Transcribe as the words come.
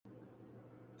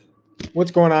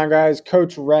What's going on, guys?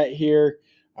 Coach Rhett here.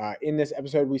 In this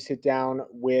episode, we sit down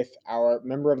with our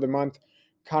member of the month,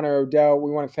 Conor Odell.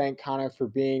 We want to thank Conor for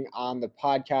being on the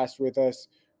podcast with us.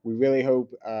 We really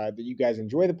hope that you guys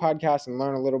enjoy the podcast and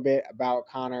learn a little bit about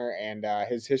Conor and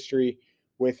his history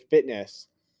with fitness.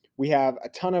 We have a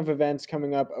ton of events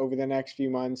coming up over the next few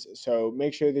months, so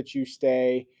make sure that you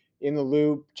stay in the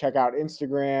loop. Check out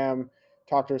Instagram,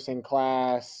 talk to us in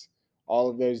class, all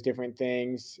of those different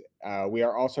things. We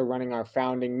are also running our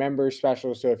founding member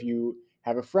special. So if you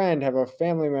have a friend, have a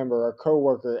family member, or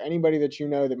coworker, anybody that you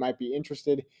know that might be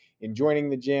interested in joining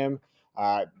the gym,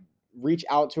 reach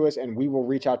out to us and we will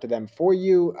reach out to them for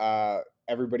you.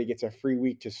 Everybody gets a free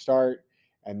week to start,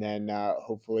 and then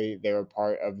hopefully they're a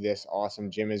part of this awesome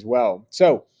gym as well.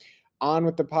 So on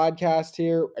with the podcast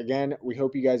here. Again, we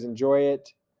hope you guys enjoy it,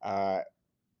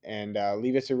 and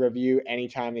leave us a review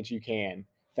anytime that you can.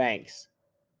 Thanks.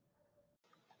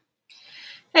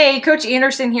 Hey, Coach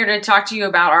Anderson here to talk to you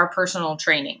about our personal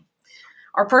training.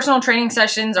 Our personal training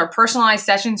sessions are personalized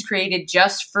sessions created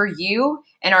just for you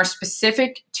and are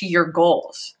specific to your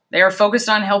goals. They are focused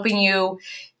on helping you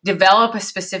develop a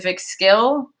specific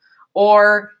skill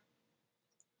or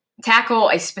tackle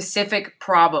a specific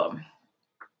problem.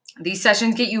 These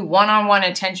sessions get you one-on-one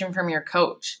attention from your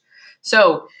coach.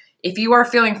 So if you are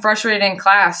feeling frustrated in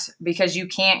class because you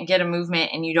can't get a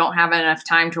movement and you don't have enough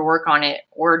time to work on it,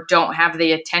 or don't have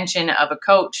the attention of a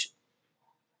coach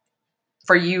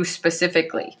for you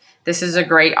specifically, this is a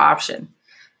great option.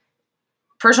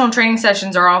 Personal training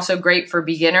sessions are also great for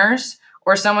beginners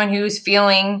or someone who's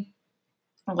feeling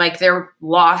like they're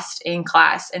lost in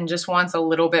class and just wants a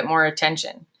little bit more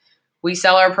attention. We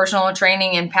sell our personal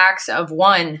training in packs of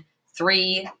 1,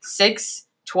 3, 6,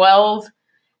 12,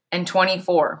 and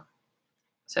 24.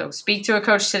 So speak to a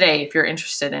coach today if you're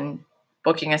interested in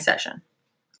booking a session.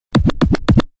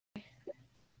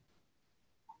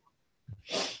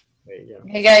 There you go.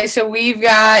 Hey guys, so we've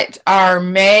got our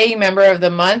May member of the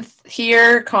month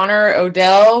here, Conor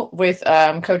Odell, with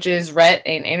coaches Rhett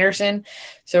and Anderson.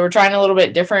 So we're trying a little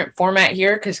bit different format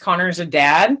here because Conor's a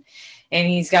dad and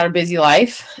he's got a busy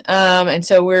life. And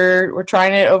so we're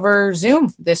trying it over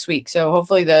Zoom this week. So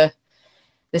hopefully the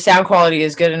sound quality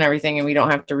is good and everything, and we don't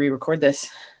have to re-record this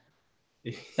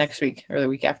next week or the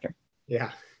week after. Yeah.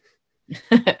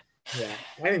 Yeah,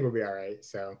 I think we'll be all right.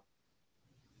 So,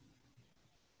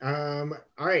 all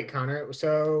right, Conor.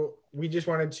 So we just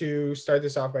wanted to start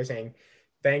this off by saying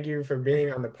thank you for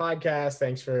being on the podcast.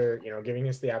 Thanks for, giving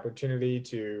us the opportunity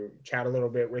to chat a little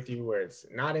bit with you where it's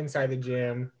not inside the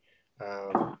gym.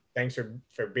 Thanks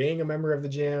for being a member of the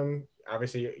gym.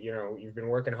 Obviously, you've been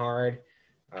working hard.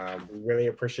 We really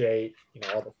appreciate,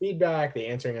 all the feedback, the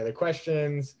answering of the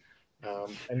questions,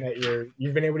 and that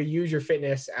you've been able to use your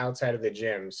fitness outside of the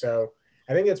gym. So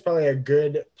I think that's probably a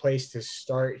good place to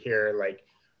start here. Like,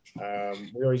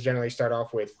 we always generally start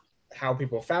off with how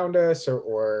people found us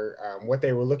or what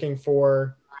they were looking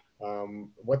for,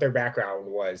 what their background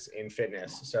was in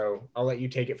fitness. So I'll let you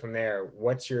take it from there.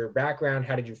 What's your background?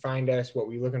 How did you find us? What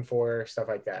were you looking for? Stuff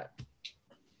like that.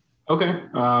 Okay.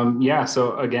 Yeah.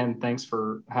 So again, thanks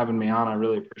for having me on. I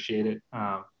really appreciate it.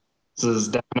 This is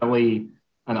definitely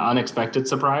an unexpected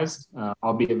surprise,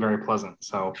 albeit very pleasant.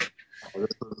 So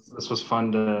this was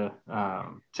fun to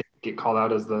get called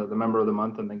out as the member of the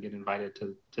month and then get invited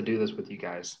to do this with you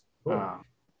guys. Cool.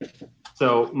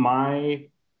 So my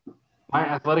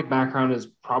athletic background is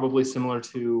probably similar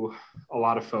to a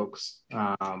lot of folks.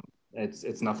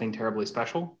 It's nothing terribly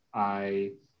special.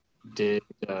 I did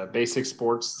basic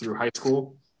sports through high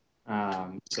school.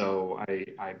 So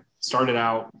I started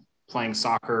out playing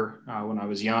soccer when I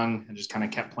was young and just kind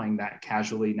of kept playing that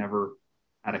casually, never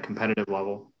at a competitive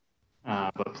level,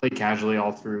 but played casually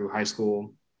all through high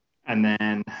school. And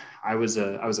then I was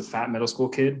a fat middle school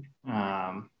kid.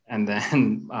 And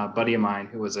then a buddy of mine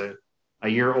who was a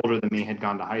year older than me had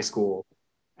gone to high school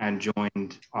and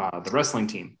joined the wrestling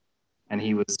team. And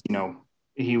he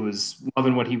was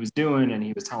loving what he was doing and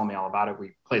he was telling me all about it.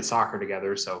 We played soccer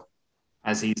together. So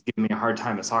as he's giving me a hard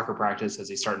time at soccer practice, as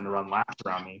he's starting to run laps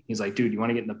around me, he's like, dude, you want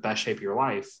to get in the best shape of your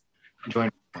life? Join.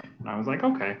 And I was like,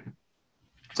 okay.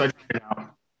 So I tried it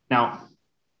out. Now,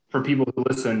 for people who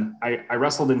listen, I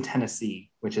wrestled in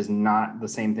Tennessee, which is not the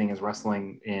same thing as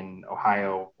wrestling in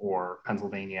Ohio or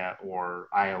Pennsylvania or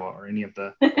Iowa or any of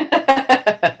the,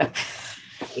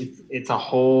 it's a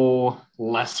whole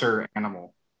lesser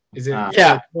animal. Is it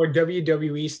more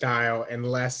WWE style and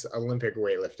less Olympic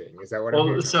weightlifting? Is that what I'm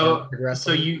hearing?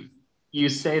 So you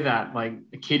say that, like,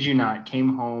 kid you not,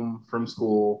 came home from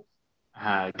school,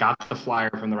 got the flyer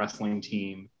from the wrestling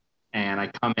team, and I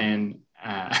come in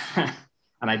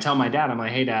And I tell my dad, I'm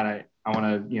like, hey dad, I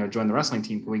want to, join the wrestling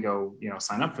team. Can we go,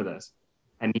 sign up for this?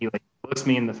 And he like looks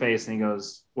me in the face and he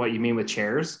goes, what, you mean with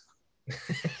chairs?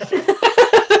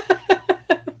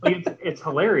 Like it's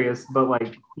hilarious, but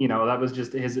like, that was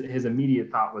just his immediate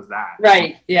thought was that.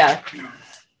 Right. Yeah.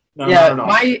 No, Yeah. not at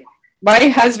all. My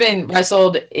husband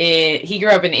wrestled he grew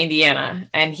up in Indiana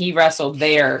and he wrestled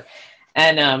there.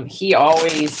 And he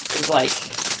always was like,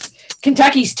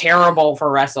 Kentucky's terrible for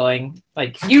wrestling.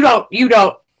 Like you don't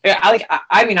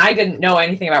I mean, I didn't know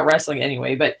anything about wrestling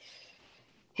anyway, but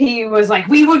he was like,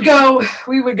 we would go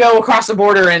across the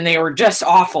border and they were just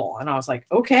awful. And I was like,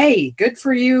 okay, good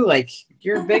for you. Like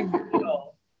you're a big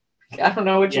deal. I don't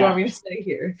know what you want me to say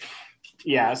here.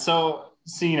 Yeah. So,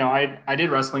 I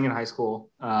did wrestling in high school,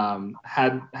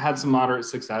 had some moderate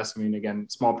success. I mean, again,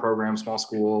 small program, small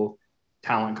school,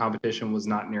 talent competition was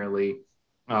not nearly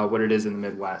what it is in the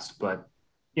Midwest, but,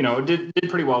 did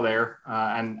pretty well there.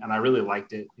 And I really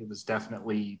liked it. It was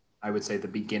definitely, I would say, the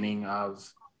beginning of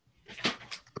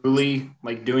truly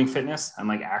like doing fitness and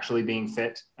like actually being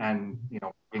fit and,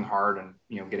 working hard and,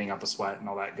 getting out the sweat and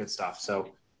all that good stuff.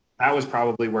 So that was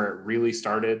probably where it really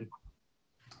started.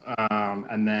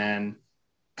 And then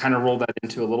kind of rolled that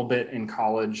into a little bit in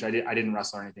college. I didn't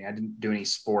wrestle or anything. I didn't do any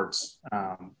sports,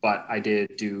 but I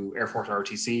did do Air Force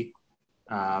ROTC.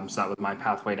 So that was my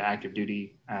pathway to active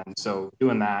duty. And so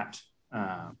doing that,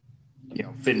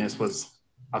 fitness was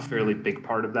a fairly big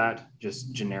part of that,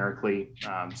 just generically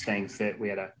staying fit. We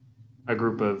had a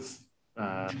group of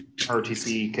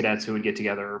ROTC cadets who would get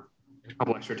together a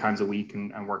couple extra times a week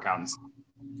and work out and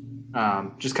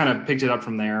just kind of picked it up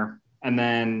from there. And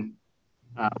then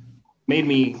made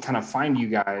me kind of find you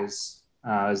guys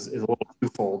is a little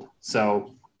twofold.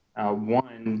 So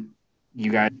one,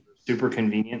 you guys are super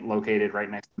convenient, located right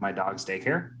next to my dog's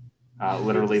daycare.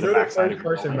 Literally the backside of your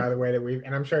person, by the way, that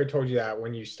and I'm sure I told you that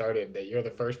when you started, that you're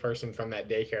the first person from that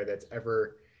daycare that's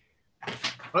ever,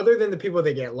 other than the people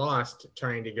that get lost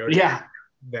trying to go to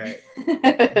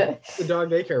the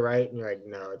dog daycare, right? And you're like,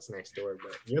 no, it's next door,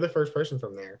 but you're the first person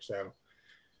from there. So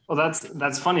well,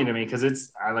 that's funny to me because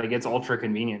it's ultra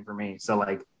convenient for me. So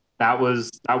like that was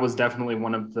definitely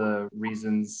one of the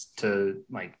reasons to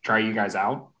like try you guys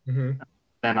out. Mm-hmm.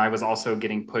 Then I was also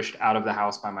getting pushed out of the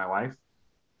house by my wife,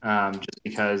 just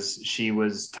because she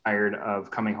was tired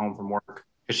of coming home from work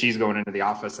because she's going into the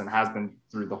office and has been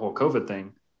through the whole COVID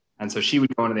thing. And so she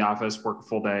would go into the office, work a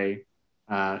full day,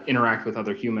 interact with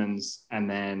other humans, and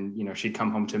then she'd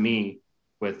come home to me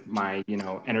with my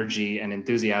energy and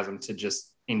enthusiasm to just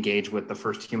engage with the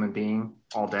first human being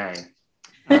all day.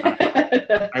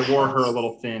 I wore her a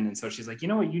little thin. And so she's like, you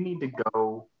know what, you need to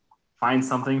go find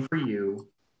something for you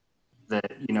that,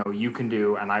 you can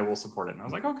do and I will support it. And I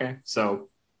was like, okay. So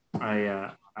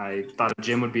I thought a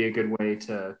gym would be a good way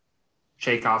to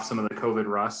shake off some of the COVID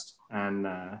rust and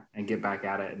get back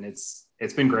at it. And it's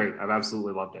been great. I've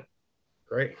absolutely loved it.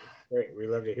 Great. We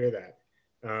love to hear that.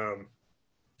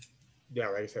 Yeah,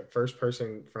 like I said, first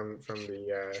person from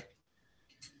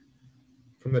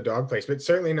the dog place, but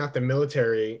certainly not the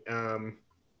military. I'm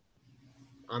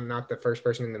not the first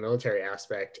person in the military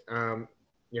aspect.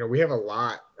 We have a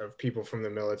lot of people from the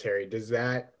military.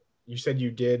 You said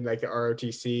you did like the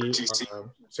ROTC.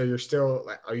 So you're still,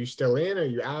 are you still in? Are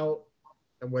you out?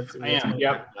 And what's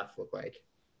that look like?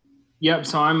 Yep.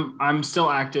 So I'm still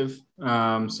active.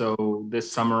 So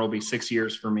this summer will be 6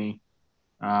 years for me.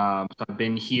 So I've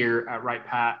been here at Right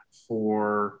Pat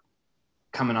for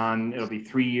coming on, it'll be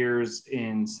 3 years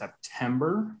in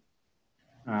September.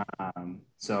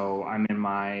 So I'm in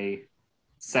my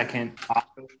second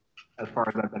office as far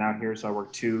as I've been out here. So I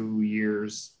worked 2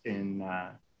 years in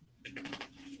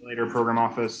later program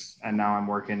office, and now I'm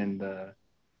working in the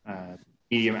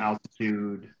medium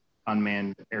altitude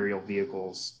unmanned aerial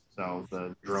vehicles. So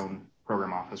the drone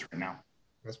program office right now.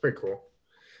 That's pretty cool.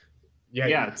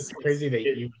 Yeah, it's crazy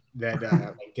that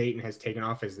like Dayton has taken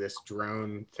off as this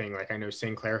drone thing. Like I know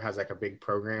Sinclair has like a big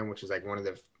program, which is like one of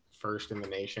the first in the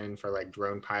nation for like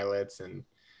drone pilots, and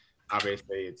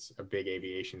obviously it's a big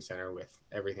aviation center with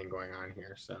everything going on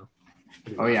here. So,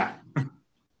 yeah,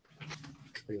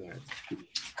 pretty nice.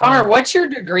 Conor, what's your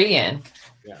degree in?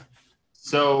 Yeah.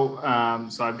 So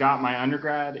I've got my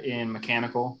undergrad in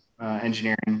mechanical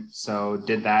engineering. So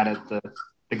did that at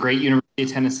the great University of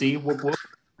Tennessee. Whoop, whoop.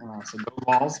 So go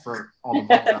balls for all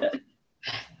the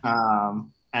balls.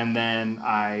 And then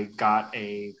I got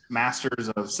a master's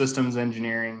of systems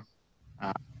engineering.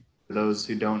 For those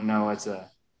who don't know, it's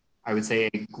I would say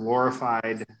a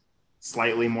glorified,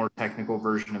 slightly more technical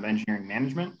version of engineering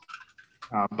management.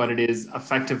 But it is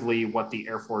effectively what the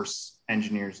Air Force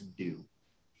engineers do.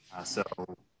 So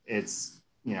it's,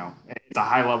 it's a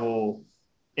high level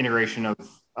integration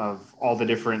of all the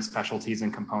different specialties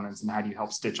and components, and how do you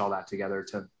help stitch all that together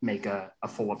to make a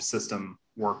full up system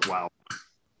work well.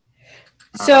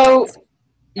 So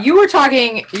you were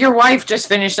talking, your wife just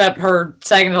finished up her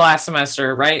second to last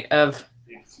semester, right, of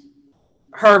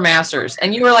her master's,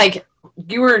 and you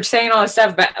were saying all this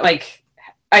stuff, but like,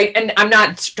 I'm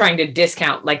not trying to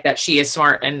discount like that she is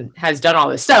smart and has done all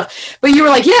this stuff, but you were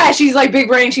like, yeah, she's like big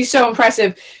brain, she's so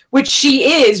impressive, which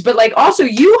she is, but like also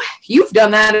you've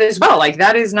done that as well. Like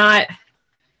that is not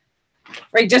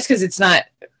right, just because it's not,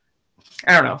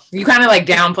 I don't know, you kind of like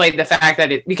downplayed the fact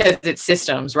that because it's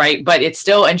systems, right? But it's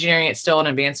still engineering, it's still an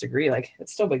advanced degree, like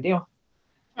it's still a big deal.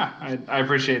 Yeah, I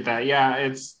appreciate that. Yeah,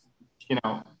 it's,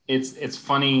 it's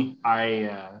funny.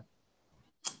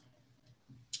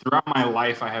 Throughout my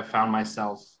life, I have found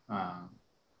myself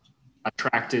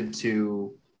attracted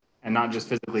to, and not just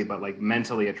physically, but like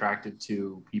mentally attracted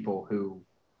to people who,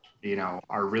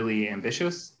 are really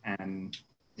ambitious and,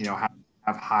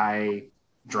 have high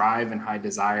drive and high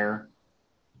desire.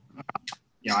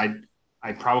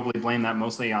 I probably blame that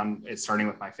mostly on it starting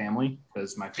with my family,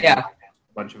 because my family had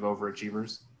a bunch of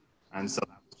overachievers. And so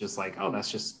that was just like, oh,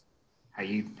 that's just how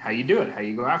you do it, how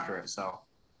you go after it. So,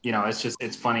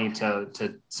 it's funny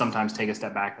to sometimes take a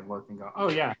step back and look and go, oh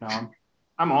yeah, no,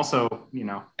 I'm also,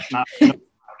 not much,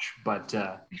 but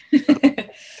the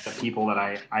people that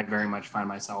I very much find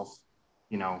myself,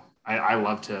 I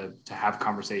love to have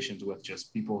conversations with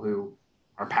just people who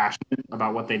are passionate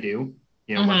about what they do,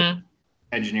 whether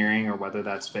engineering or whether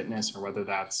that's fitness or whether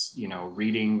that's,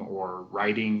 reading or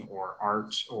writing or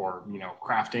art or,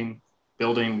 crafting,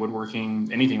 building,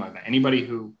 woodworking, anything like that. Anybody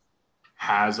who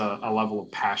has a level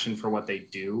of passion for what they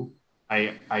do,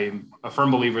 I'm a firm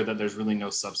believer that there's really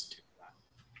no substitute for that.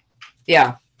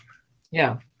 Yeah.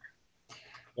 Yeah.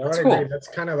 That's cool. That's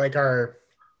kind of like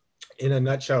in a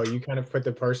nutshell, you kind of put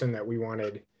the person that we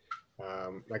wanted,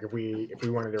 like if we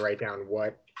wanted to write down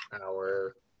what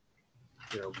our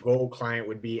goal client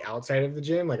would be outside of the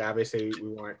gym. Like obviously we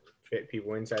want fit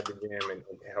people inside the gym and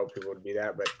to help people to be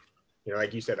that, but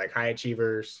like you said, like high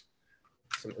achievers,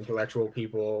 some intellectual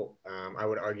people. I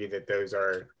would argue that those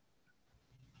are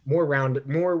more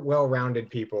well-rounded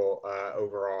people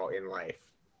overall in life.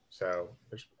 So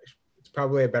it's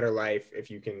probably a better life if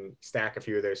you can stack a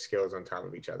few of those skills on top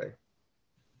of each other.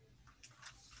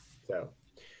 So,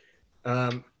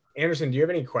 Anderson, do you have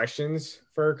any questions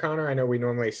for Conor? I know we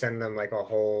normally send them like a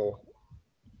whole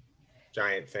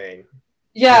giant thing.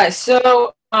 Yeah.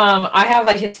 So I have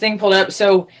like his thing pulled up.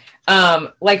 So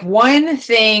like one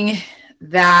thing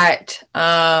that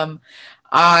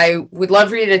I would love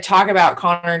for you to talk about,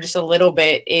 Conor, just a little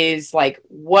bit is like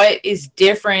what is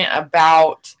different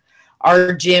about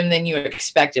our gym than you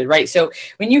expected, right? So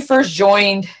when you first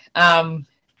joined,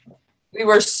 we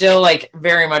were still like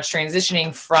very much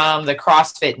transitioning from the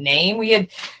CrossFit name. We had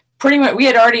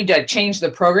already changed the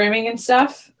programming and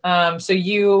stuff. So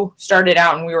you started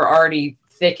out and we were already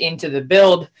thick into the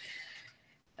build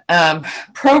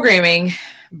programming,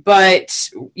 but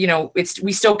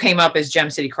we still came up as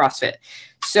Gem City CrossFit.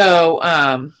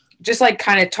 So just like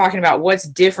kind of talking about what's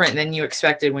different than you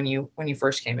expected when you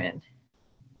first came in.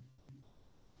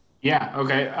 Yeah.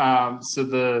 Okay.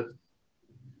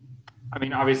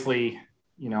 Obviously,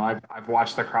 I've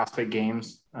watched the CrossFit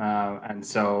games, and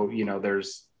so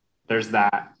there's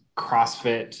that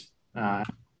CrossFit,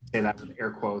 say that with air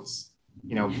quotes,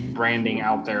 branding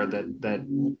out there that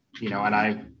and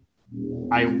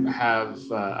I have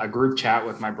a group chat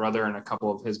with my brother and a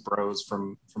couple of his bros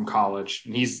from college,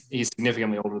 and he's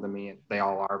significantly older than me, and they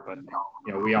all are, but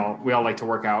we all like to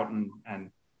work out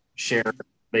and share.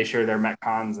 They share their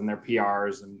Metcons and their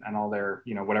PRs and all their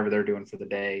whatever they're doing for the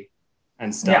day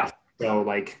and stuff. Yeah. So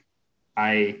like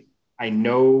I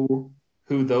know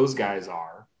who those guys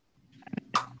are.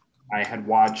 I had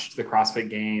watched the CrossFit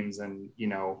games, and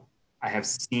I had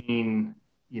seen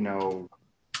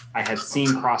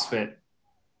CrossFit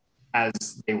as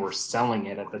they were selling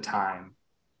it at the time.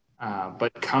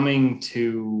 But coming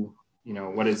to,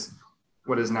 what is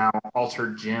now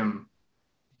Altered Gym,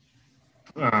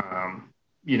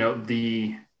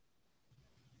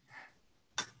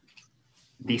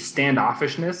 the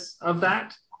standoffishness of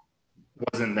that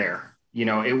wasn't there.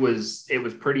 It was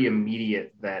pretty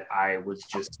immediate that I was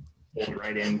just pulled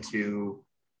right into,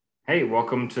 hey,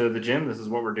 welcome to the gym. This is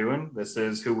what we're doing. This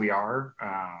is who we are.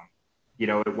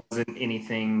 It wasn't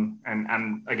anything.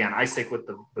 And again, I stick with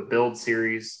the build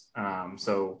series.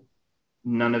 So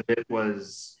none of it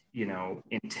was,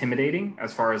 intimidating,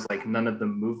 as far as like none of the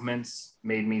movements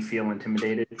made me feel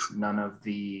intimidated. None of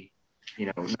the,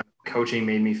 coaching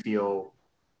made me feel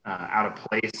out of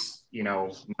place.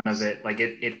 none of it, like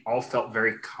it all felt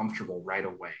very comfortable right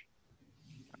away.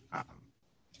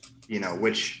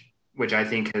 Which I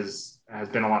think has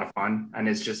been a lot of fun, and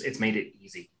it's made it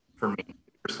easy for me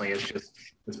personally.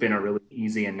 It's been a really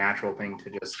easy and natural thing to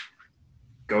just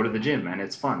go to the gym, and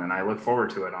it's fun, and I look forward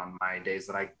to it on my days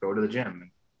that I go to the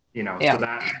gym. So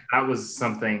that was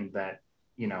something that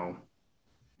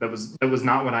that was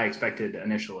not what I expected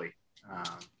initially.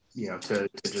 To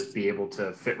just be able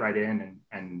to fit right in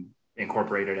and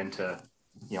incorporate it into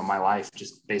my life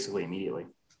just basically immediately.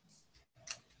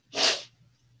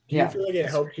 Do you feel like it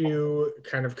helped you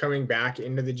kind of coming back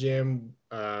into the gym,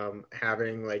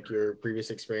 having like your previous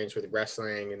experience with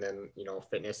wrestling and then,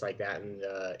 fitness like that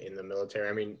in the military?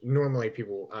 I mean, normally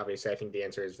people, obviously, I think the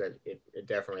answer is that it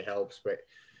definitely helps, but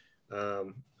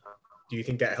do you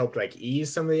think that helped like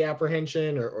ease some of the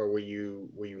apprehension, or were you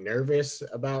nervous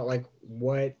about like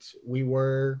what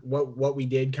we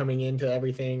did coming into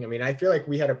everything? I mean, I feel like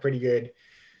we had a pretty good,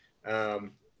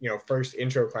 first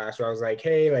intro class where I was like,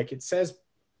 hey, like it says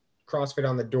CrossFit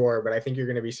on the door, but I think you're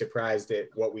going to be surprised at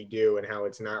what we do and how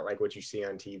it's not like what you see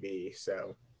on TV.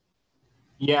 So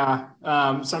yeah.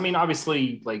 So I mean,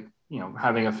 obviously, like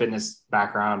having a fitness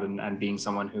background and being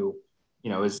someone who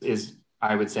is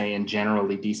I would say in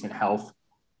generally decent health,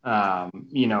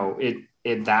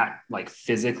 it that like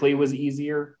physically was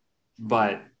easier,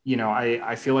 but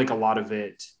I feel like a lot of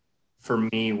it for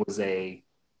me was a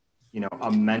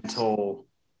mental,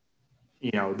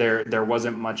 there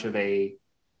wasn't much of a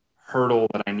hurdle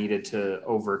that I needed to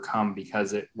overcome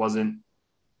because it wasn't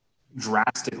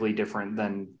drastically different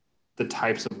than the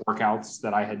types of workouts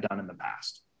that I had done in the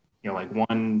past. Like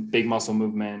one big muscle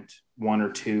movement, one or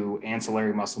two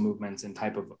ancillary muscle movements in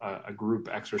type of a group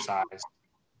exercise,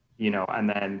 and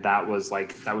then that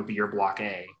would be your block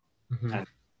A. Mm-hmm. And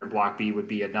your block B would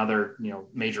be another,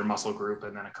 major muscle group,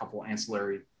 and then a couple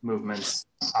ancillary movements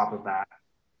on top of that.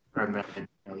 And then,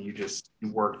 you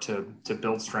work to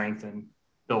build strength and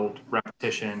build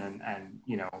repetition and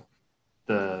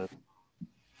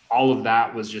all of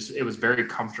that was it was very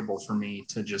comfortable for me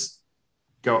to just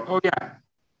go, oh yeah,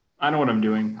 I know what I'm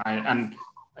doing.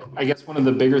 I guess one of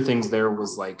the bigger things there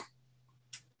was like,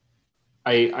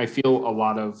 I feel a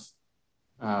lot of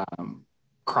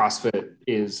CrossFit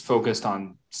is focused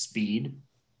on speed.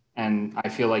 And I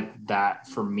feel like that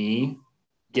for me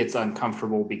gets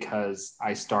uncomfortable because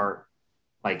I start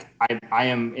like, I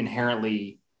am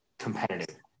inherently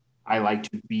competitive. I like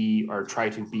to be or try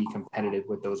to be competitive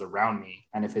with those around me.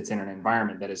 And if it's in an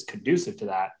environment that is conducive to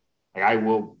that, like I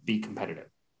will be competitive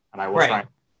and I will try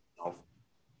myself.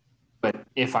 But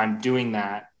if I'm doing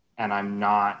that and I'm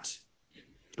not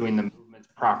doing the movements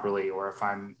properly, or if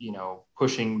I'm,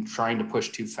 trying to push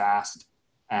too fast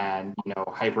and,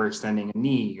 hyperextending a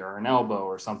knee or an elbow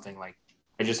or something, like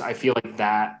I feel like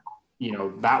that,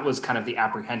 that was kind of the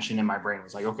apprehension in my brain. It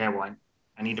was like, okay, well,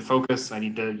 I need to focus. I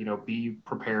need to, be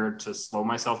prepared to slow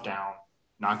myself down,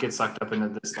 not get sucked up into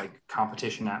this like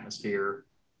competition atmosphere,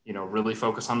 really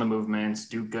focus on the movements,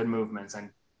 do good movements.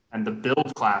 And the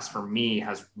build class for me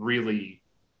has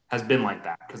been like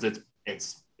that because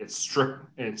it's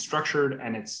structured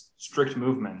and it's strict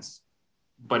movements,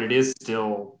 but it is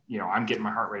still, I'm getting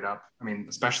my heart rate up. I mean,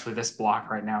 especially this block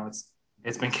right now,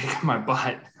 it's been kicking my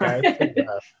butt,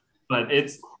 but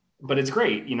it's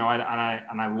great, and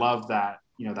I love that,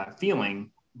 that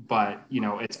feeling, but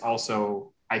it's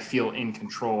also, I feel in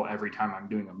control every time I'm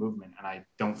doing a movement, and I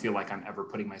don't feel like I'm ever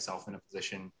putting myself in a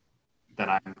position that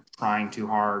I'm trying too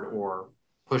hard or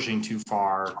pushing too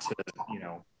far to,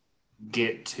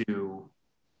 get to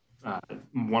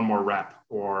one more rep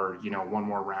or, one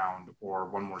more round or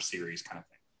one more series kind of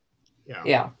thing.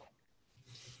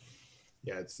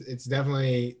 Yeah, it's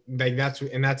definitely like that's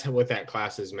what that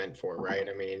class is meant for, right?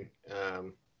 I mean,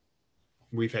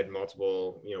 we've had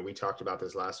multiple, we talked about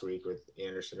this last week with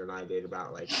Anderson and I did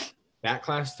about like that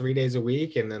class 3 days a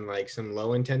week and then like some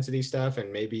low intensity stuff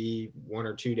and maybe 1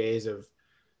 or 2 days of,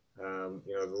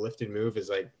 the lifted move is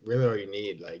like really all you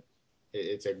need. Like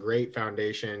it's a great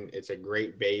foundation. It's a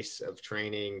great base of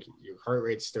training. Your heart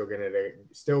rate's still going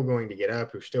to get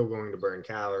up. You're still going to burn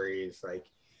calories.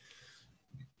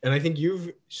 And I think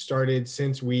you've started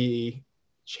since we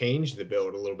changed the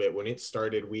build a little bit. When it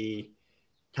started, we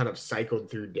kind of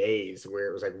cycled through days where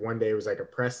it was like one day was like a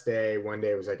press day, one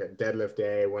day was like a deadlift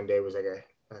day, one day was like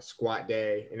a squat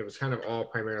day. And it was kind of all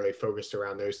primarily focused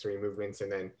around those 3 movements.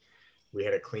 And then we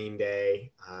had a clean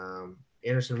day.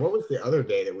 Anderson, what was the other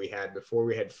day that we had before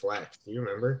we had flex? Do you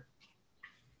remember?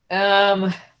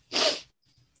 I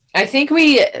think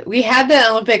we had the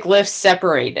Olympic lifts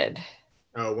separated.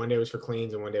 Oh, one day was for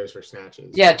cleans and one day was for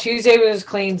snatches. Yeah, Tuesday was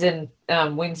cleans and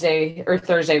Wednesday or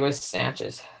Thursday was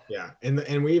snatches. Yeah,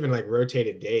 and we even like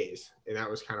rotated days, and that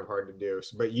was kind of hard to do.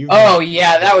 So, but you. Oh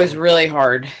yeah, that was really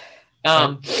hard.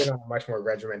 It's on a much more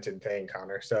regimented thing,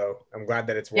 Connor. So I'm glad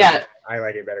that it's working. Yeah. I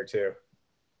like it better too.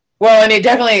 Well, and it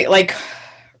definitely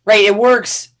right. It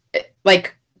works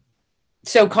like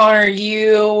so. Connor,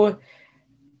 you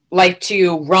like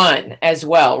to run as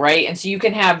well, right? And so you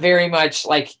can have very much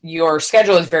like your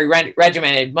schedule is very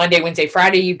regimented. Monday, Wednesday,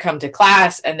 Friday, you come to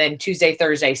class, and then Tuesday,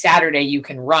 Thursday, Saturday, you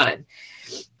can run.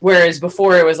 Whereas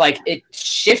before it was like it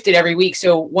shifted every week.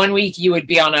 So one week you would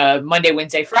be on a Monday,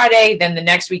 Wednesday, Friday. Then the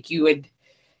next week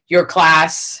your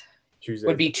class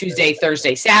would be Tuesday,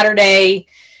 Thursday, Saturday.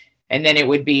 And then it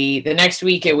would be the next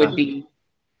week it would be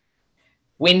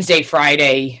Wednesday,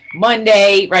 Friday,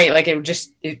 Monday, right? Like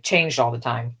it changed all the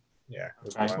time. Yeah.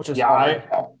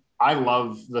 I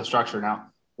love the structure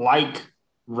now. Like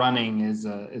running is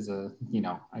a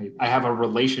I have a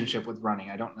relationship with running.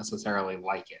 I don't necessarily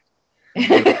like it. You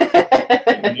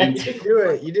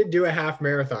did do a half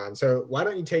marathon. So why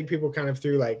don't you take people kind of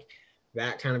through like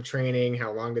that kind of training?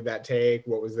 How long did that take?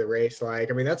 What was the race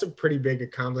like? I mean, that's a pretty big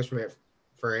accomplishment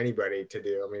for anybody to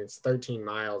do. I mean, it's 13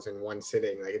 miles in one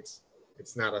sitting. Like it's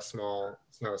not a small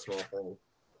thing.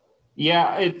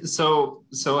 Yeah. So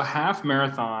a half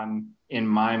marathon in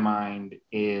my mind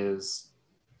is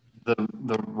the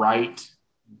right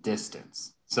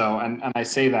distance. So, and I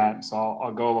say that, so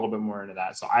I'll go a little bit more into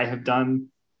that. So I have done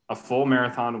a full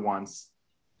marathon once.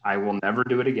 I will never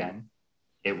do it again.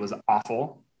 It was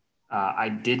awful. I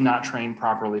did not train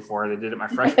properly for it. I did it my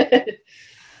freshman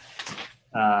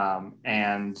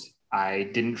and I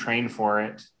didn't train for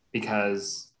it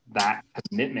because that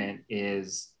commitment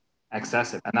is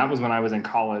excessive. And that was when I was in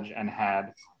college and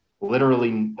had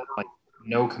literally like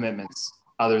no commitments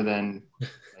other than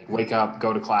like wake up,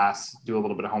 go to class, do a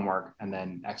little bit of homework, and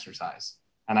then exercise.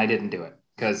 And I didn't do it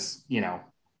because,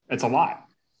 it's a lot.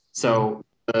 So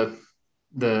the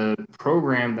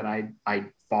program that I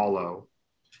follow,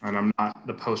 and I'm not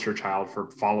the poster child for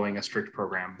following a strict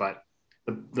program, but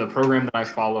the program that I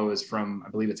follow is from, I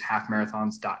believe it's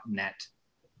halfmarathons.net.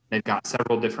 They've got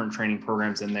several different training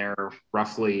programs in there,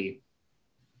 roughly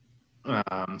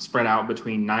spread out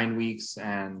between 9 weeks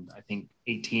and I think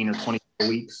 18 or 24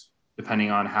 weeks,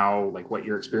 depending on what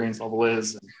your experience level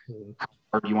is and how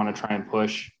hard you want to try and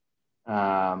push.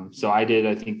 So I did,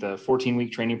 I think, the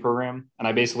 14-week training program, and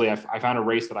I found a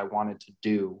race that I wanted to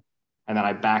do, and then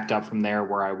I backed up from there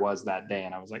where I was that day,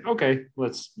 and I was like, okay,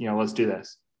 let's do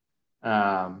this.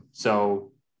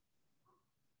 So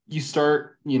you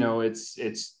start,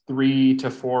 it's 3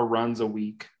 to 4 runs a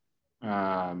week.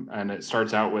 And it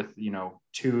starts out with,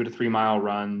 2 to 3 mile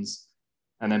runs.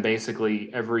 And then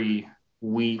basically every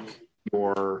week,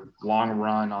 your long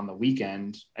run on the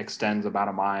weekend extends about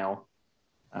a mile.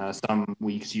 Some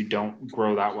weeks you don't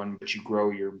grow that one, but you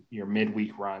grow your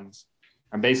midweek runs.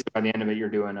 And basically by the end of it, you're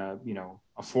doing a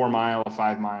 4 mile, a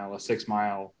 5 mile, a 6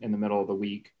 mile in the middle of the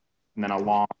week, and then a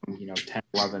long, 10,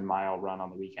 11 mile run on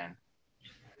the weekend.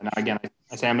 And again,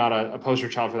 I say I'm not a poster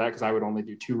child for that because I would only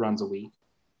do 2 runs a week.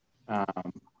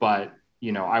 But,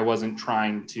 I wasn't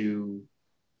trying to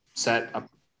set a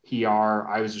PR.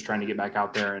 I was just trying to get back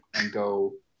out there and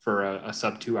go for a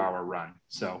sub 2 hour run.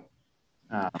 So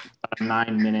a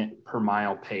 9-minute per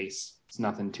mile pace. It's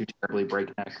nothing too terribly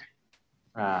breakneck.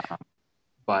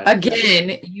 But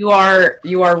again, you are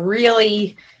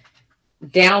really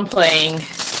downplaying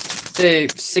the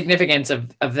significance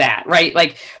of that, right?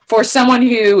 Like for someone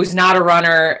who's not a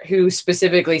runner, who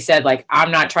specifically said like,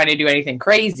 I'm not trying to do anything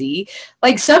crazy,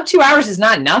 like sub 2 hours is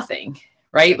not nothing,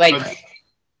 right? Like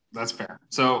that's fair.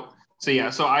 So yeah,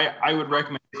 so I would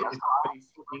recommend if anybody's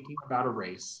thinking about a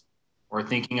race or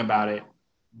thinking about it,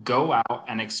 go out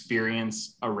and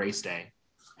experience a race day.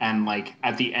 And like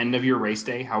at the end of your race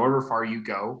day, however far you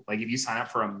go, like if you sign up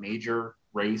for a major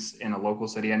race in a local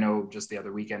city, I know just the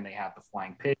other weekend they had the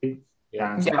Flying Pig.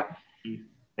 Yeah.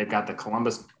 They've got the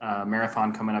Columbus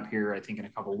Marathon coming up here, I think in a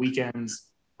couple weekends.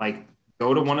 Like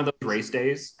go to one of those race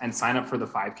days and sign up for the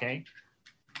 5K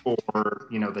or,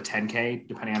 the 10K,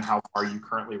 depending on how far you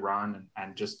currently run.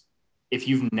 And just, if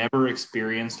you've never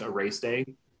experienced a race day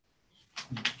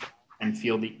and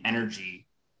feel the energy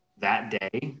that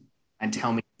day and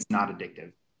tell me it's not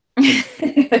addictive.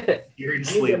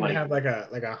 Seriously, like have like a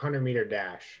 100-meter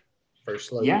dash for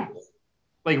slow. Yeah. People.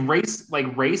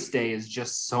 Like race day is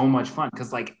just so much fun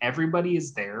because like everybody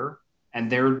is there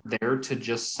and they're there to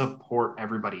just support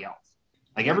everybody else.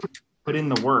 Like everybody put in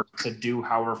the work to do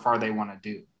however far they want to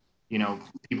do.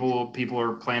 People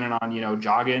are planning on,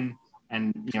 jogging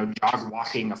and, jog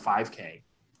walking a 5K.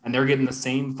 and they're getting the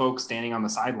same folks standing on the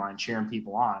sideline cheering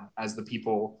people on as the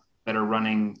people that are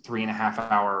running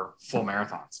 3.5-hour full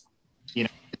marathons. You know,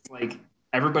 it's like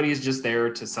everybody's just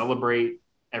there to celebrate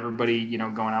everybody, you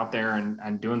know, going out there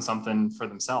and doing something for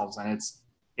themselves. And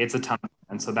it's a ton.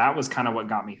 And so that was kind of what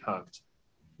got me hooked.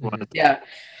 Yeah. I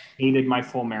hated my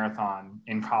full marathon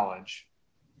in college.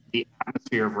 The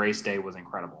atmosphere of race day was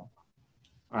incredible.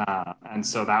 And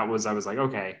so I was like,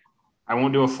 okay, I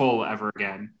won't do a full ever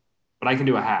again, but I can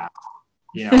do a half,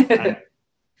 you know,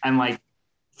 and like,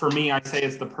 for me, I say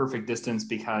it's the perfect distance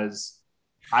because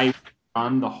I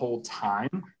run the whole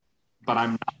time, but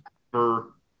I'm not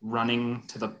ever running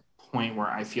to the point where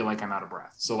I feel like I'm out of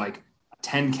breath. So like a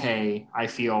 10K, I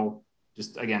feel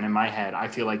just, again, in my head, I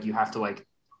feel like you have to like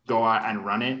go out and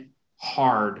run it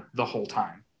hard the whole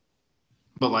time.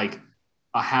 But like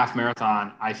a half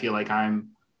marathon, I feel like I'm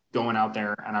going out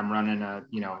there and I'm running a,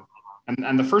 you know,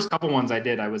 and the first couple ones I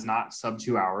did, I was not sub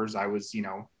 2 hours. I was, you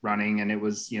know, running, and it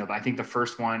was, you know, I think the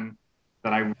first one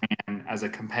that I ran as a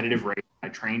competitive race, I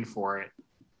trained for it.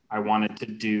 I wanted to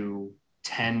do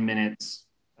 10 minutes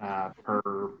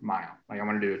per mile. Like I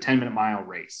wanted to do a 10-minute mile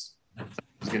race. So it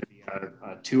was going to be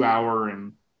a 2 hour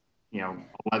and, you know,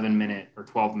 11-minute or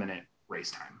 12-minute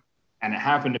race time. And it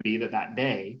happened to be that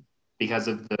day, because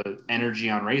of the energy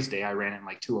on race day, I ran it in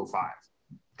like 2:05.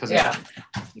 Because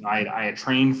you know, I had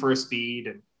trained for a speed,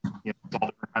 and you know, all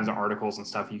different kinds of articles and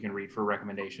stuff you can read for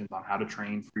recommendations on how to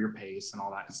train for your pace and all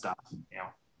that stuff. You know,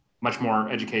 much more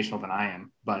educational than I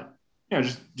am, but you know,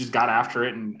 just got after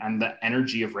it, and the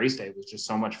energy of race day was just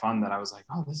so much fun that I was like,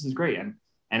 oh, this is great, and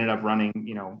ended up running,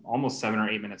 you know, almost 7 or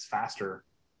 8 minutes faster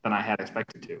than I had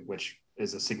expected to, which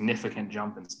is a significant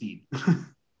jump in speed.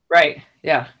 Right.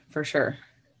 Yeah, for sure.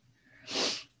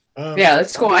 Yeah,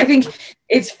 that's cool. I think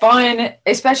it's fun,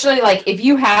 especially like if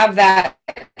you have that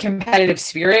competitive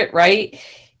spirit, right?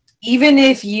 Even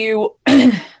if you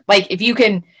like, if you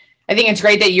can, I think it's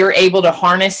great that you're able to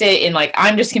harness it in like,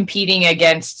 I'm just competing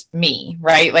against me,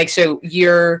 right? Like, so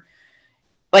you're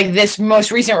like this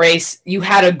most recent race, you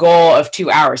had a goal of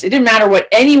 2 hours. It didn't matter what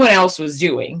anyone else was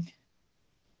doing,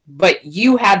 but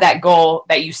you had that goal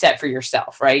that you set for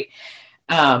yourself, right?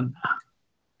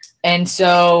 And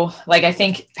so, like, I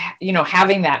think, you know,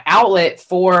 having that outlet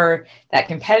for that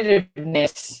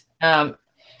competitiveness, and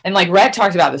like Rhett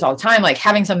talks about this all the time, like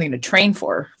having something to train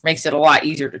for makes it a lot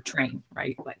easier to train,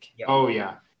 right? Like, oh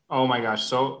yeah, oh my gosh,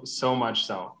 so much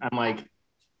so. I'm like,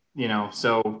 you know,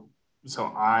 so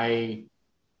I,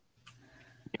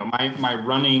 you know, my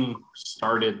running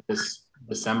started this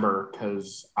December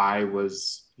because I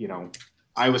was, you know,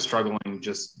 I was struggling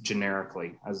just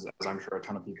generically, as I'm sure a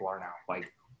ton of people are now. Like,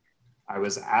 I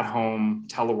was at home,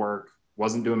 telework,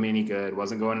 wasn't doing me any good,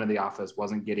 wasn't going to the office,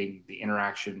 wasn't getting the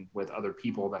interaction with other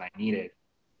people that I needed.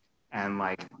 And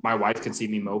like my wife could see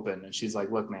me moping, and she's like,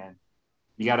 look, man,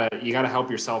 you gotta help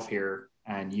yourself here,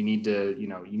 and you need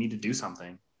to do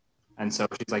something. And so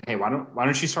she's like, hey, why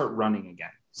don't you start running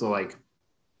again? So like,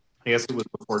 I guess it was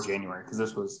before January, because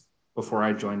this was before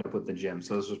I joined up with the gym.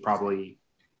 So this was probably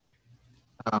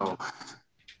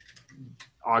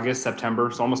August, September.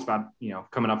 So almost about, you know,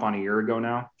 coming up on a year ago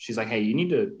now. She's like, hey, you need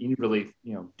to really,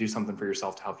 you know, do something for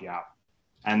yourself to help you out.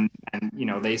 And you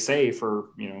know, they say for,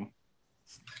 you know,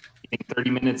 30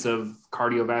 minutes of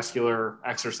cardiovascular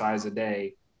exercise a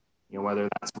day, you know, whether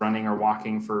that's running or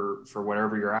walking for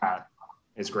whatever you're at,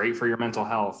 is great for your mental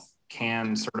health.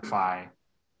 Can certify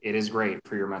it is great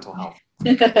for your mental health.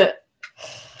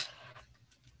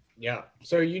 Yeah.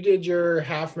 So you did your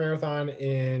half marathon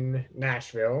in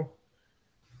Nashville.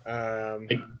 I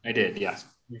did, yes.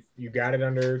 You got it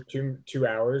under 2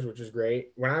 hours, which is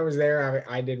great. When I was there,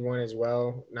 I did one as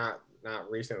well. Not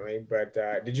recently, but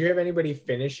did you have anybody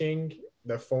finishing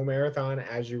the full marathon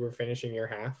as you were finishing your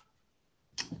half?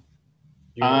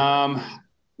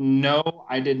 No,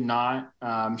 I did not.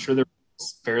 I'm sure they're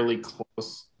fairly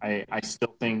close. I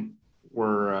still think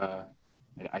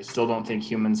I still don't think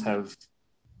humans have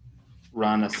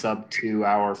run a sub 2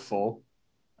 hour full.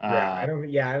 I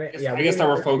guess there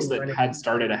were folks that had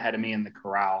started ahead of me in the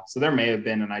corral, so there may have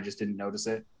been, and I just didn't notice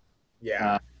it.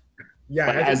 Yeah.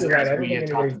 But I think you're right. I don't we think had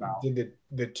talked anybody about, did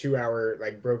the 2 hour,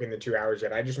 like broken the 2 hours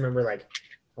yet. I just remember, like,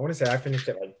 I want to say I finished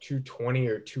at like 2:20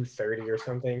 or 2:30 or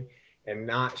something, and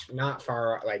not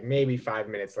far, like maybe 5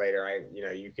 minutes later,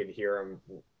 you could hear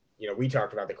them. You know, we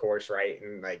talked about the course, right,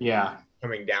 and like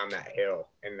coming down that hill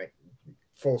and like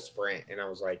full sprint, and I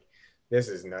was like, this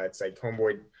is nuts. Like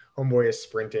homeboy is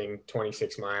sprinting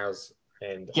 26 miles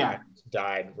and Yeah. I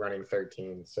died running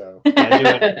 13. So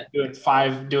Yeah, doing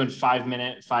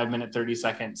 5-minute,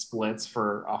 30-second splits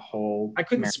for a whole. I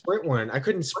couldn't sprint one. I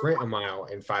couldn't sprint a mile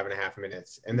in 5.5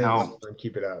 minutes and then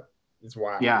keep it up. It's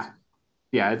wild. Yeah.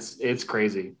 Yeah, it's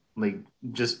crazy. Like,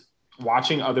 just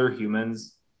watching other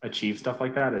humans achieve stuff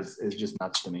like that is just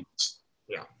nuts to me.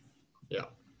 Yeah. Yeah.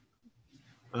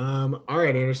 All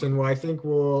right, Anderson. Well, I think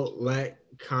we'll let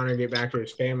Conor get back to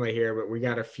his family here, but we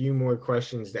got a few more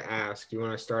questions to ask. Do you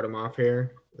want to start them off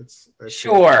here? Let's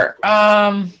sure.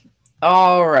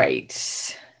 All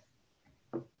right.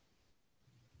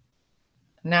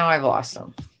 Now I've lost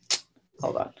them.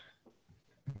 Hold on.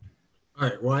 All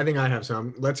right. Well, I think I have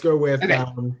some. Let's go with okay.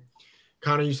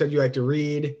 Conor. You said you like to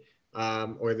read,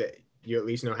 or that you at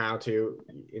least know how to,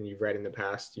 and you've read in the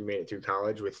past. You made it through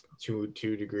college with two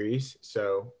degrees,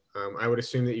 so I would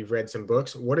assume that you've read some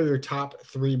books. What are your top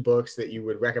 3 books that you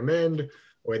would recommend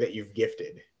or that you've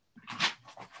gifted?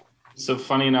 So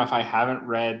funny enough, I haven't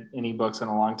read any books in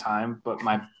a long time, but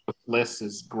my book list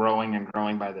is growing and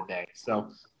growing by the day. So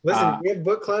listen, we have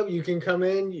book club. You can come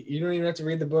in. You don't even have to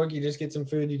read the book. You just get some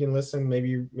food. You can listen. Maybe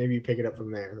you pick it up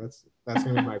from there. That's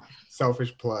gonna be my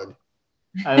selfish plug.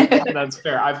 That's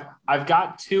fair. I've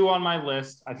got 2 on my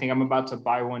list. I think I'm about to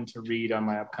buy one to read on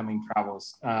my upcoming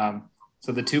travels.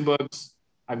 So the 2 books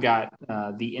I've got,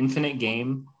 The Infinite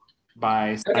Game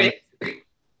by Simon.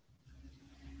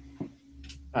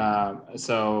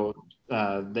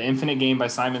 The Infinite Game by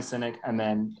Simon Sinek, and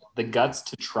then The Guts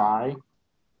to Try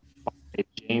by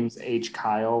James H.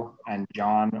 Kyle and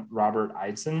John Robert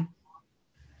Eidson.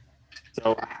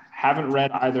 So I haven't read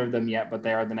either of them yet, but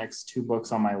they are the next 2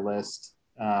 books on my list.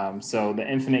 So The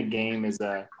Infinite Game is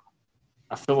a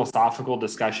philosophical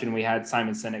discussion. We had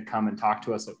Simon Sinek come and talk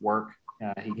to us at work.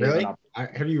 He gave really?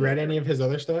 Have you read any of his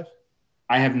other stuff?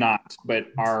 I have not, but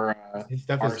our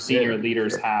senior good.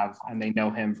 leaders have, and they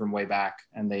know him from way back,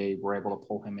 and they were able to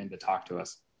pull him in to talk to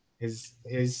us. His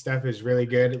stuff is really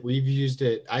good. We've used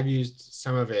it. I've used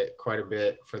some of it quite a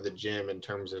bit for the gym in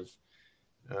terms of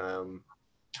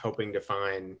helping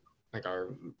define like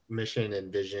our mission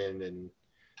and vision and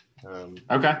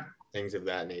things of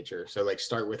that nature. So like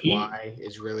Start With Why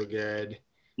is really good.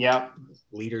 Yeah.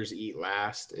 Leaders Eat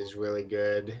Last is really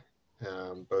good.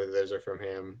 Both of those are from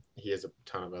him. He has a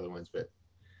ton of other ones, but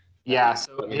yeah.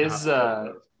 So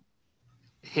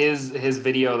his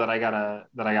video that I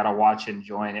gotta watch and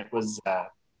join. It was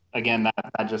again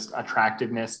that just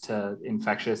attractiveness to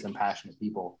infectious and passionate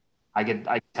people. I could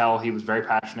tell he was very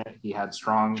passionate. He had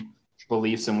strong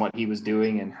beliefs in what he was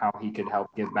doing and how he could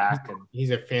help give back. And he's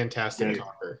a fantastic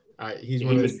talker. He's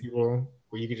one of those people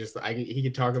where you could just he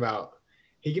could talk about.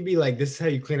 He could be like, "This is how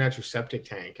you clean out your septic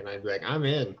tank," and I'd be like, "I'm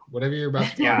in. Whatever you're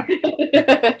about to talk."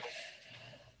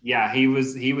 Yeah, he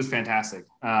was fantastic.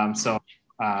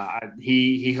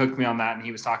 He hooked me on that, and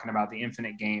he was talking about the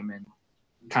infinite game and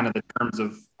kind of the terms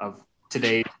of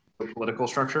today's political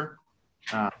structure.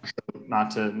 So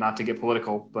not to get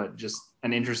political, but just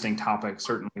an interesting topic,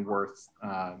 certainly worth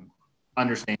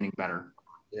understanding better.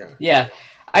 Yeah.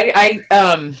 I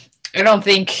don't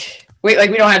think we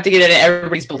don't have to get into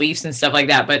everybody's beliefs and stuff like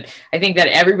that, but I think that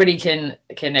everybody can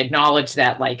acknowledge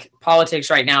that like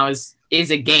politics right now is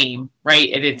a game,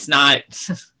 right? And it's not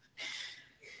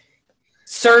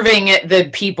serving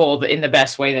the people in the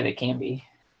best way that it can be.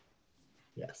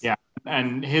 Yes. Yeah.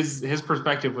 And his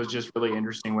perspective was just really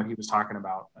interesting what he was talking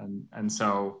about. And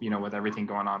so, with everything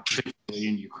going on, particularly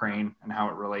in Ukraine and how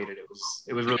it related, it was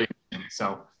really interesting.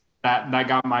 So that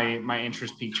got my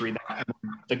interest peaked to read that.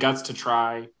 The Guts to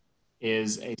Try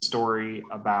is a story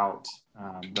about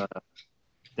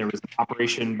there was an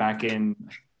operation back in,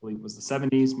 I believe it was the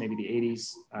 70s, maybe the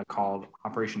 80s, called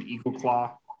Operation Eagle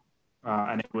Claw.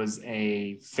 And it was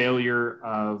a failure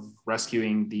of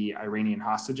rescuing the Iranian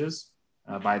hostages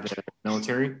by the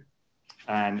military.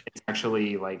 And it's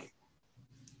actually like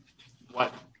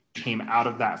what came out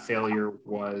of that failure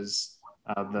was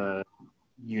the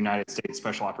United States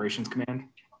Special Operations Command.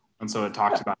 And so it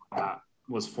talks about how that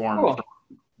was formed. Cool. From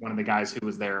one of the guys who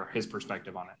was there, his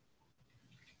perspective on it.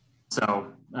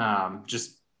 So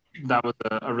just that was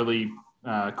a really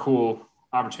cool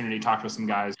opportunity to talk with some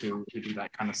guys who do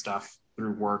that kind of stuff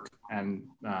through work. And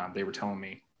they were telling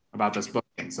me about this book.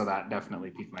 And so that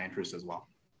definitely piqued my interest as well.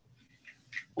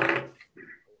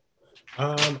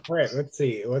 All right, let's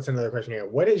see. What's another question here?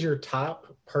 What is your top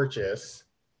purchase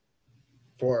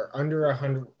for under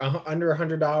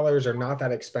 $100 or not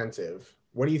that expensive?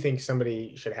 What do you think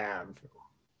somebody should have?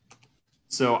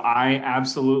 So I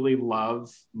absolutely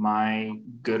love my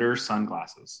Gooder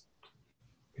sunglasses.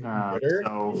 Gooder?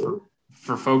 So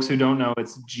for folks who don't know,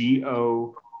 it's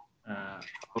GOODER.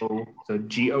 So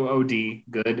GOOD,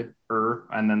 good,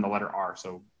 and then the letter R.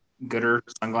 So Gooder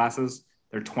sunglasses.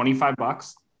 They're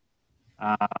 $25.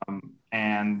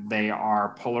 And they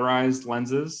are polarized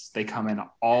lenses. They come in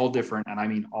all different, and I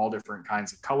mean all different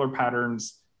kinds of color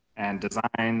patterns and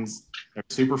designs. They're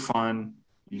super fun.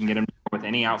 You can get them with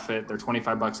any outfit. They're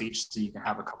 $25 each, so you can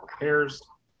have a couple pairs.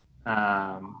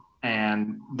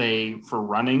 And for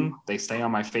running, they stay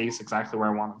on my face exactly where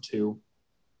I want them to.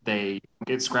 They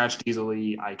get scratched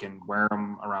easily. I can wear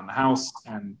them around the house,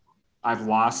 and I've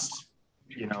lost,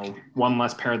 one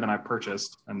less pair than I've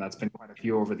purchased, and that's been quite a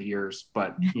few over the years.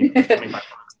 But $25.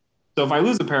 So if I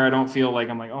lose a pair, I don't feel like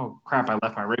I'm like, oh crap, I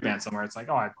left my Ray-Ban somewhere. It's like,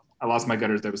 oh, I lost my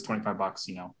Gooders. That was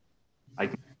 $25. I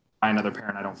can buy another pair,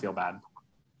 and I don't feel bad.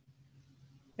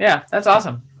 Yeah, that's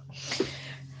awesome.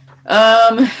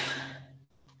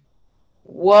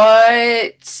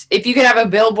 What if you could have a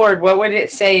billboard? What would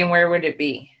it say, and where would it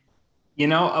be?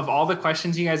 Of all the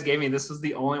questions you guys gave me, this was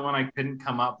the only one I couldn't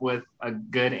come up with a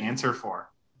good answer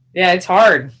for. Yeah, it's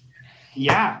hard.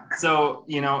 Yeah. So,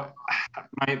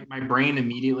 my brain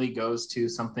immediately goes to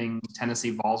something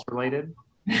Tennessee Vols related.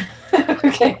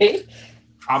 Okay.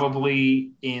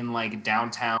 Probably in like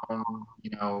downtown,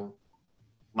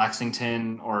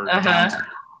 Lexington or downtown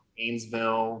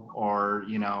Gainesville or,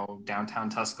 downtown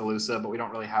Tuscaloosa, but we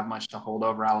don't really have much to hold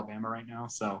over Alabama right now.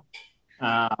 So,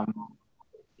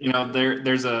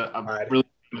 there's a really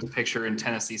famous picture in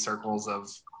Tennessee circles of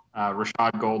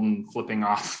Rashad Golden flipping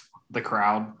off the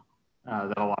crowd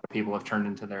that a lot of people have turned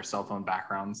into their cell phone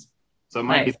backgrounds. So it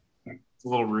might be a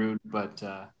little rude, but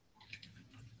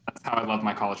that's how I love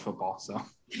my college football. So.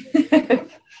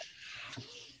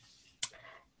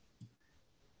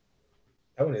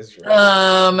 That one is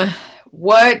true.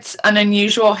 What's an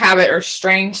unusual habit or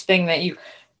strange thing that you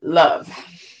love?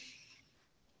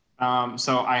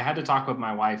 So I had to talk with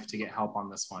my wife to get help on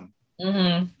this one.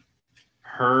 Mm-hmm.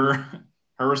 Her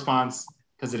response,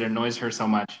 because it annoys her so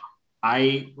much,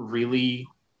 I really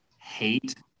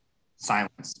hate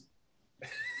silence.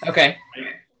 Okay.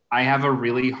 I have a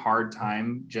really hard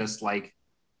time just like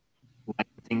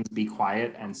letting things be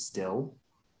quiet and still.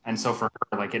 And so for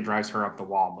her, like it drives her up the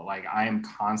wall. But like I am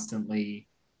constantly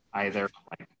either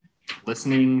like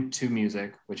listening to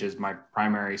music, which is my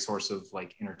primary source of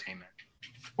like entertainment,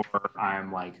 or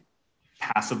I'm like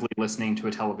passively listening to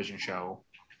a television show,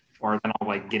 or then I'll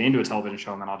like get into a television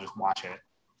show and then I'll just watch it.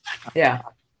 Yeah.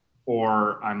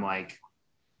 Or I'm like,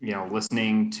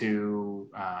 listening to,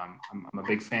 I'm a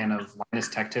big fan of Linus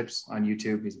Tech Tips on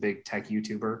YouTube. He's a big tech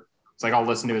YouTuber. It's like I'll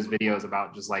listen to his videos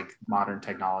about just like modern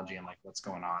technology and like what's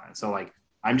going on. And so like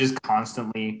I'm just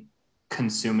constantly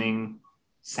consuming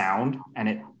sound, and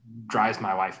it drives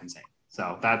my wife insane.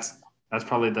 So that's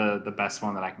probably the best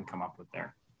one that I can come up with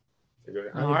there.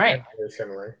 All right. Very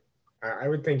similar. I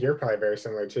would think you're probably very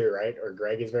similar too, right? Or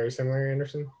Greg is very similar,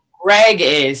 Anderson? Greg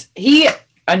he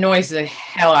annoys the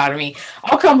hell out of me.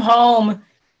 I'll come home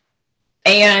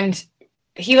and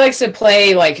he likes to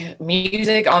play like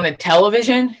music on the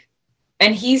television,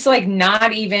 and he's like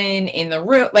not even in the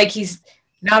room. Like he's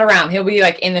not around. He'll be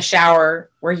like in the shower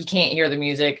where he can't hear the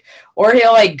music, or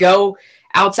he'll like go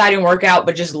outside and work out,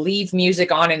 but just leave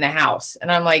music on in the house.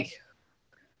 And I'm like,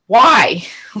 why?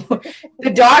 The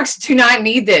dogs do not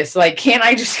need this. Like, can't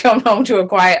I just come home to a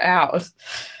quiet house?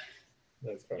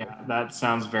 That's funny. Yeah, that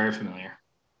sounds very familiar.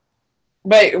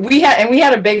 But we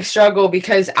had a big struggle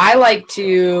because I like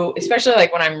to, especially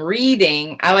like when I'm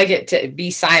reading, I like it to be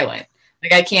silent.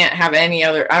 Like I can't have I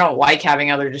don't like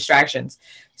having other distractions.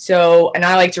 So, and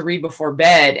I like to read before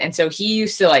bed. And so he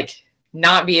used to like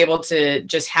not be able to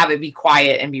just have it be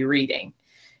quiet and be reading.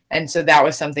 And so that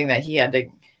was something that he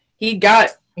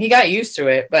got used to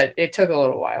it, but it took a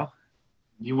little while.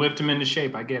 You whipped him into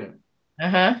shape. I get it.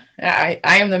 Uh-huh. I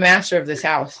am the master of this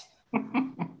house.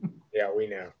 Yeah, we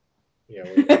know.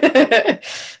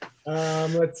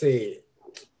 Let's see.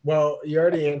 Well, you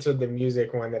already answered the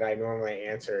music one that I normally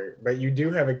answer, but you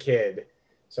do have a kid.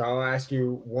 So I'll ask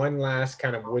you one last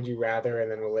kind of would you rather,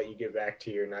 and then we'll let you get back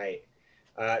to your night.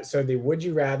 So the would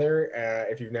you rather,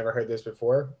 if you've never heard this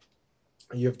before,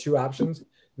 you have two options.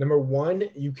 Number one,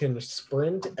 you can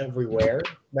sprint everywhere.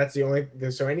 That's the only,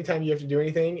 so anytime you have to do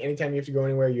anything, anytime you have to go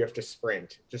anywhere, you have to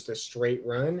sprint, just a straight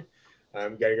run. You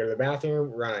got to go to the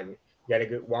bathroom, run. You got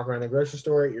to walk around the grocery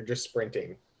store, you're just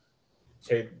sprinting.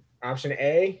 So option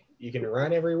A, you can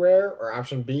run everywhere, or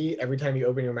option B, every time you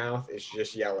open your mouth, it's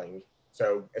just yelling.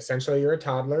 So essentially you're a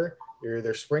toddler, you're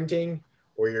either sprinting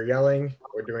or you're yelling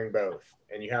or doing both,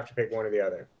 and you have to pick one or the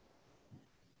other.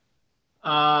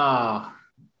 Oh,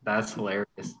 that's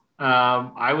hilarious.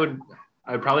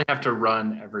 I'd probably have to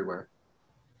run everywhere.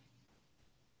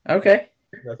 Okay.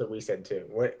 That's what we said too.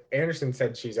 What Anderson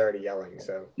said, she's already yelling.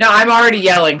 So No, I'm already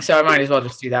yelling, so I might as well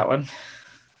just do that one.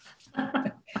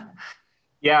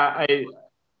 Yeah,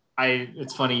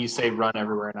 it's funny you say run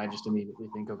everywhere, and I just immediately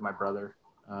think of my brother.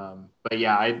 But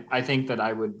yeah, I think that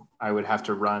I would have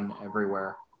to run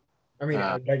everywhere. I mean,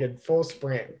 like a full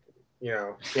sprint,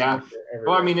 Yeah. everywhere.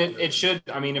 Well, I mean, it should.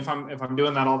 I mean, if I'm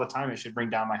doing that all the time, it should bring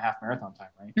down my half marathon time,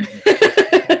 right?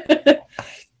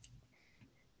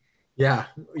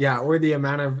 Yeah. Or the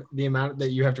amount that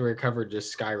you have to recover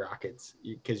just skyrockets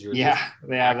because you're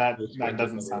that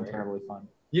doesn't sound terribly fun.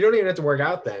 You don't even have to work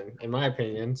out then, in my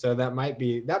opinion. So that might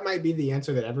be the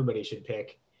answer that everybody should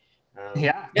pick.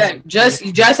 You just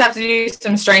have to do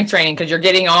some strength training because you're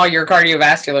getting all your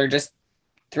cardiovascular just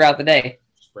throughout the day.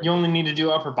 You only need to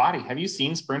do upper body. Have you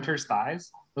seen sprinters'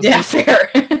 thighs? Fair.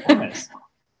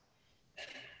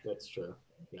 That's true.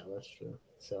 Yeah, that's true.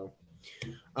 So,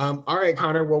 all right,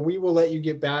 Conor. Well, we will let you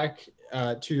get back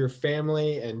to your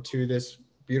family and to this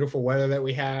beautiful weather that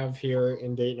we have here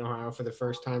in Dayton, Ohio for the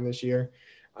first time this year.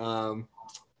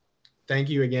 Thank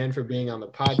you again for being on the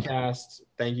podcast.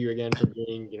 Thank you again for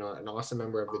being, an awesome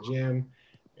member of the gym.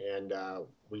 And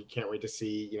we can't wait to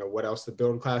see, what else the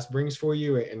build class brings for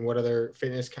you and what other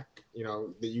fitness, that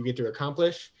you get to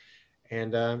accomplish.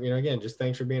 And, again, just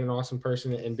thanks for being an awesome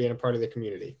person and being a part of the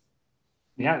community.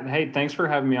 Yeah. Hey, thanks for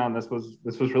having me on. This was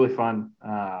really fun.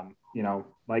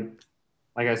 Like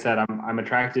I said, I'm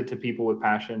attracted to people with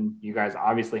passion. You guys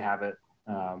obviously have it.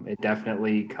 It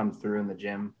definitely comes through in the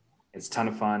gym. It's a ton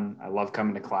of fun. I love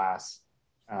coming to class.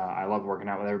 I love working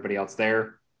out with everybody else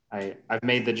there. I've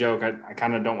made the joke. I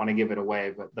kind of don't want to give it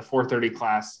away, but the 4:30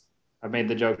 class, I've made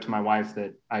the joke to my wife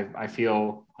that I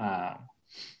feel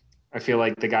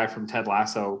like the guy from Ted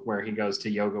Lasso where he goes to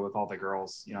yoga with all the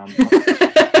girls.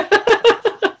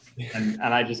 And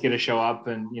I just get to show up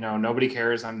and nobody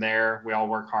cares I'm there. We all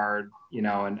work hard,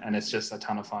 and it's just a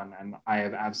ton of fun. And I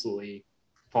have absolutely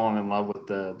fallen in love with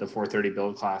the 4:30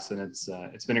 build class, and it's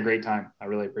been a great time. I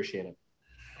really appreciate it.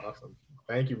 Awesome.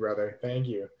 Thank you, brother. Thank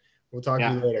you. We'll talk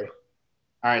to you later.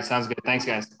 All right. Sounds good. Thanks,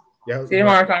 guys. See you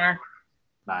tomorrow, Conor.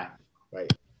 Bye. Bye.